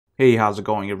Hey, how's it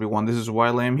going everyone? This is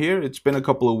Wylam here. It's been a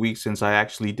couple of weeks since I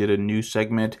actually did a new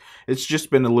segment. It's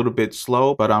just been a little bit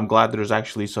slow, but I'm glad there's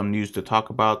actually some news to talk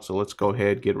about. So let's go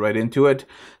ahead, get right into it.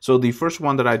 So the first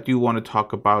one that I do want to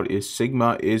talk about is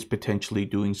Sigma is potentially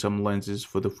doing some lenses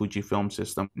for the Fujifilm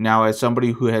system. Now, as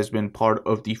somebody who has been part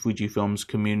of the Fujifilm's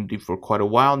community for quite a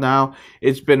while now,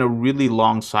 it's been a really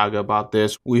long saga about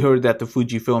this. We heard that the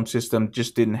Fujifilm system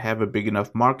just didn't have a big enough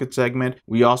market segment.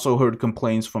 We also heard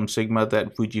complaints from Sigma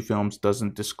that Fujifilm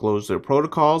doesn't disclose their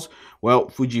protocols. Well,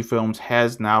 Fujifilm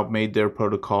has now made their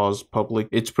protocols public.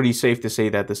 It's pretty safe to say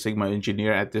that the Sigma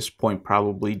engineer at this point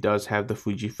probably does have the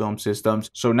Fujifilm systems.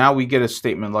 So now we get a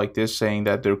statement like this saying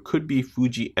that there could be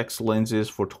Fuji X Lenses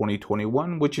for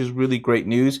 2021, which is really great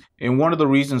news. And one of the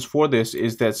reasons for this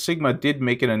is that Sigma did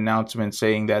make an announcement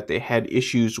saying that they had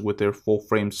issues with their full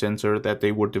frame sensor that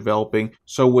they were developing.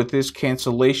 So with this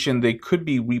cancellation, they could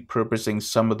be repurposing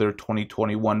some of their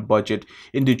 2021 budget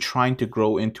into trying to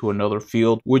grow into another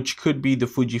field, which could be the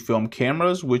Fujifilm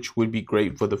cameras, which would be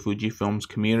great for the Fujifilm's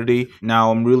community.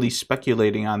 Now, I'm really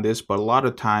speculating on this, but a lot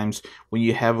of times when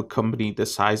you have a company the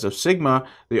size of Sigma,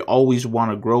 they always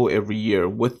want to grow every year.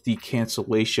 With the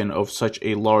cancellation of such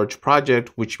a large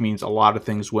project, which means a lot of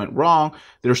things went wrong,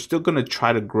 they're still going to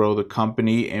try to grow the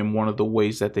company, and one of the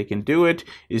ways that they can do it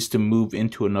is to move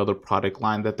into another product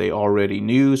line that they already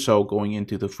knew. So going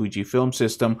into the Fujifilm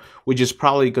system, which is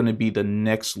probably going to be the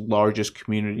next largest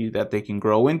community that they can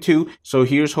grow into. So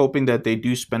here's hoping that they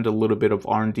do spend a little bit of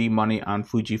R&D money on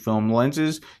Fujifilm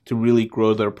lenses to really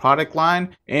grow their product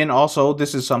line. And also,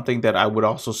 this is something that I would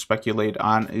also speculate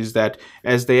on, is that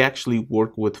as they actually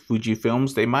work with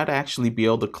Fujifilms, they might actually be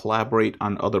able to collaborate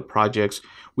on other projects.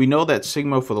 We know that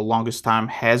Sigma for the longest time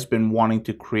has been wanting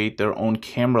to create their own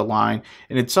camera line,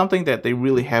 and it's something that they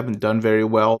really haven't done very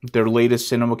well. Their latest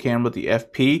cinema camera, the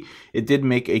FP, it did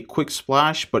make a quick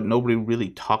splash, but nobody really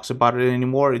talks about it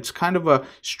anymore. It's kind of a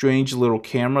strange little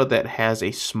camera that has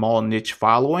a small niche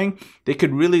following. They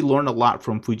could really learn a lot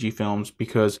from Fujifilms,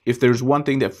 because if there's one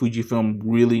thing that Fujifilm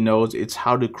really knows, it's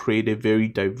how to create a very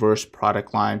diverse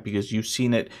product line, because you've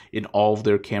seen it in all of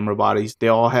their camera bodies. They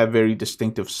all have very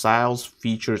distinctive styles,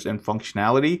 features, and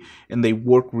functionality, and they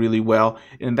work really well.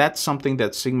 And that's something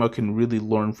that Sigma can really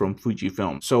learn from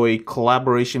Fujifilm. So a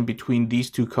collaboration between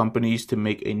these two companies to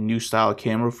make a new style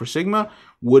camera for Sigma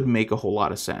would make a whole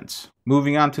lot of sense.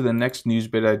 Moving on to the next news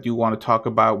bit I do want to talk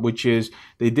about, which is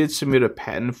they did submit a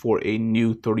patent for a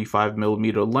new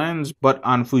 35mm lens, but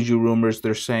on Fuji rumors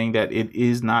they're saying that it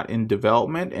is not in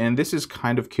development, and this is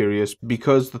kind of curious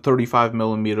because the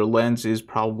 35mm lens is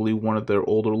probably one of their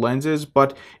older lenses,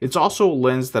 but it's also a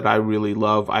lens that I really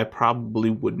love. I probably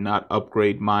would not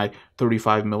upgrade my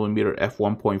 35mm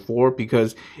f1.4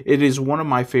 because it is one of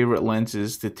my favorite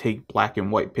lenses to take black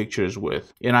and white pictures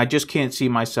with, and I just can't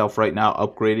see myself right now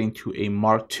upgrading to a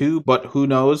Mark II, but who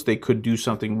knows, they could do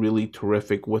something really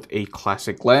terrific with a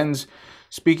classic lens.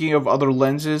 Speaking of other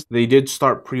lenses, they did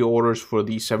start pre-orders for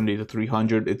the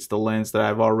 70-300. It's the lens that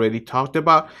I've already talked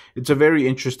about. It's a very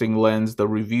interesting lens. The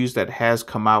reviews that has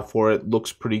come out for it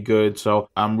looks pretty good, so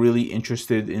I'm really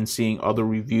interested in seeing other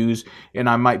reviews, and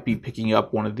I might be picking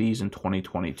up one of these in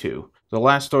 2022. The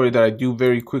last story that I do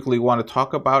very quickly want to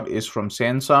talk about is from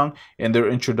Samsung and their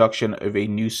introduction of a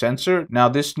new sensor. Now,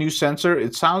 this new sensor,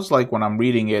 it sounds like when I'm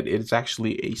reading it, it's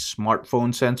actually a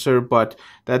smartphone sensor, but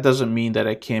that doesn't mean that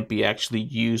it can't be actually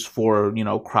used for,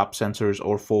 crop sensors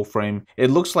or full frame. It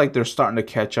looks like they're starting to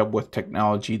catch up with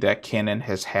technology that Canon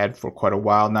has had for quite a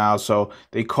while now. So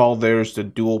they call theirs the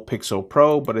Dual Pixel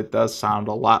Pro, but it does sound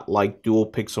a lot like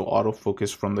dual pixel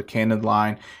autofocus from the Canon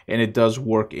line, and it does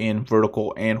work in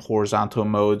vertical and horizontal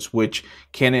modes, which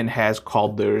Canon has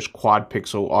called theirs quad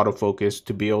pixel autofocus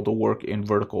to be able to work in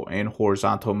vertical and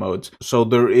horizontal modes. So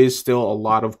there is still a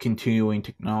lot of continuing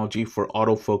technology for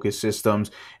autofocus systems.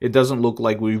 It doesn't look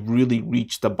like we've really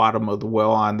reached the bottom of the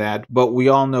well on that, but we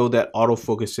all know that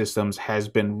autofocus systems has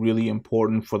been really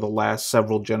important for the last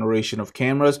several generations of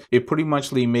cameras. It pretty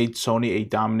much made Sony a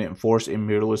dominant force in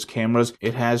mirrorless cameras.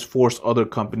 It has forced other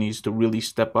companies to really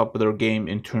step up their game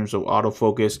in terms of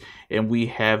autofocus, and we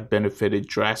have benefited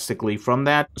drastically from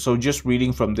that. So just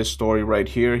reading from this story right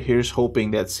here, here's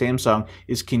hoping that Samsung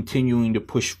is continuing to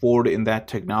push forward in that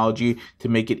technology to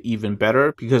make it even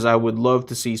better, because I would love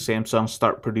to see Samsung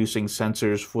start producing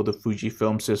sensors for the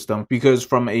Fujifilm system, because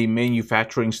from a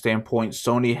manufacturing standpoint,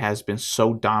 Sony has been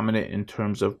so dominant in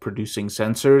terms of producing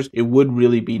sensors. It would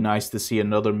really be nice to see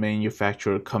another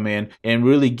manufacturer come in and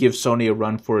really give Sony a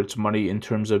run for its money in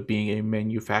terms of being a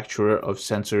manufacturer of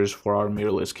sensors for our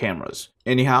mirrorless cameras.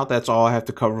 Anyhow, that's all I have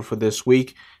to cover for this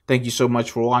week. Thank you so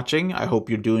much for watching. I hope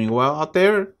you're doing well out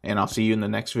there, and I'll see you in the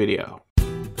next video.